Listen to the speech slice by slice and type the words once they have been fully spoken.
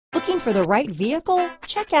Looking for the right vehicle?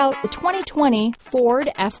 Check out the 2020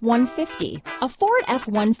 Ford F-150. A Ford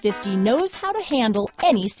F-150 knows how to handle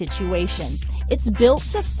any situation. It's built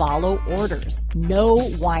to follow orders,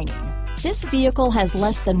 no whining. This vehicle has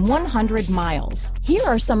less than 100 miles. Here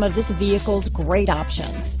are some of this vehicle's great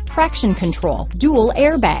options: traction control, dual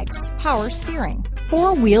airbags, power steering,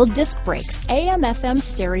 four-wheel disc brakes, AM/FM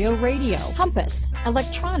stereo radio, compass,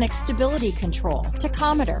 electronic stability control,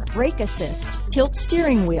 tachometer, brake assist, tilt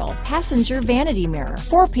steering wheel, passenger vanity mirror,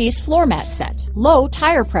 four-piece floor mat set, low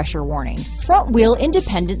tire pressure warning, front wheel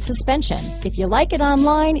independent suspension. If you like it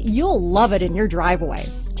online, you'll love it in your driveway.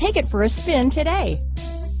 Take it for a spin today.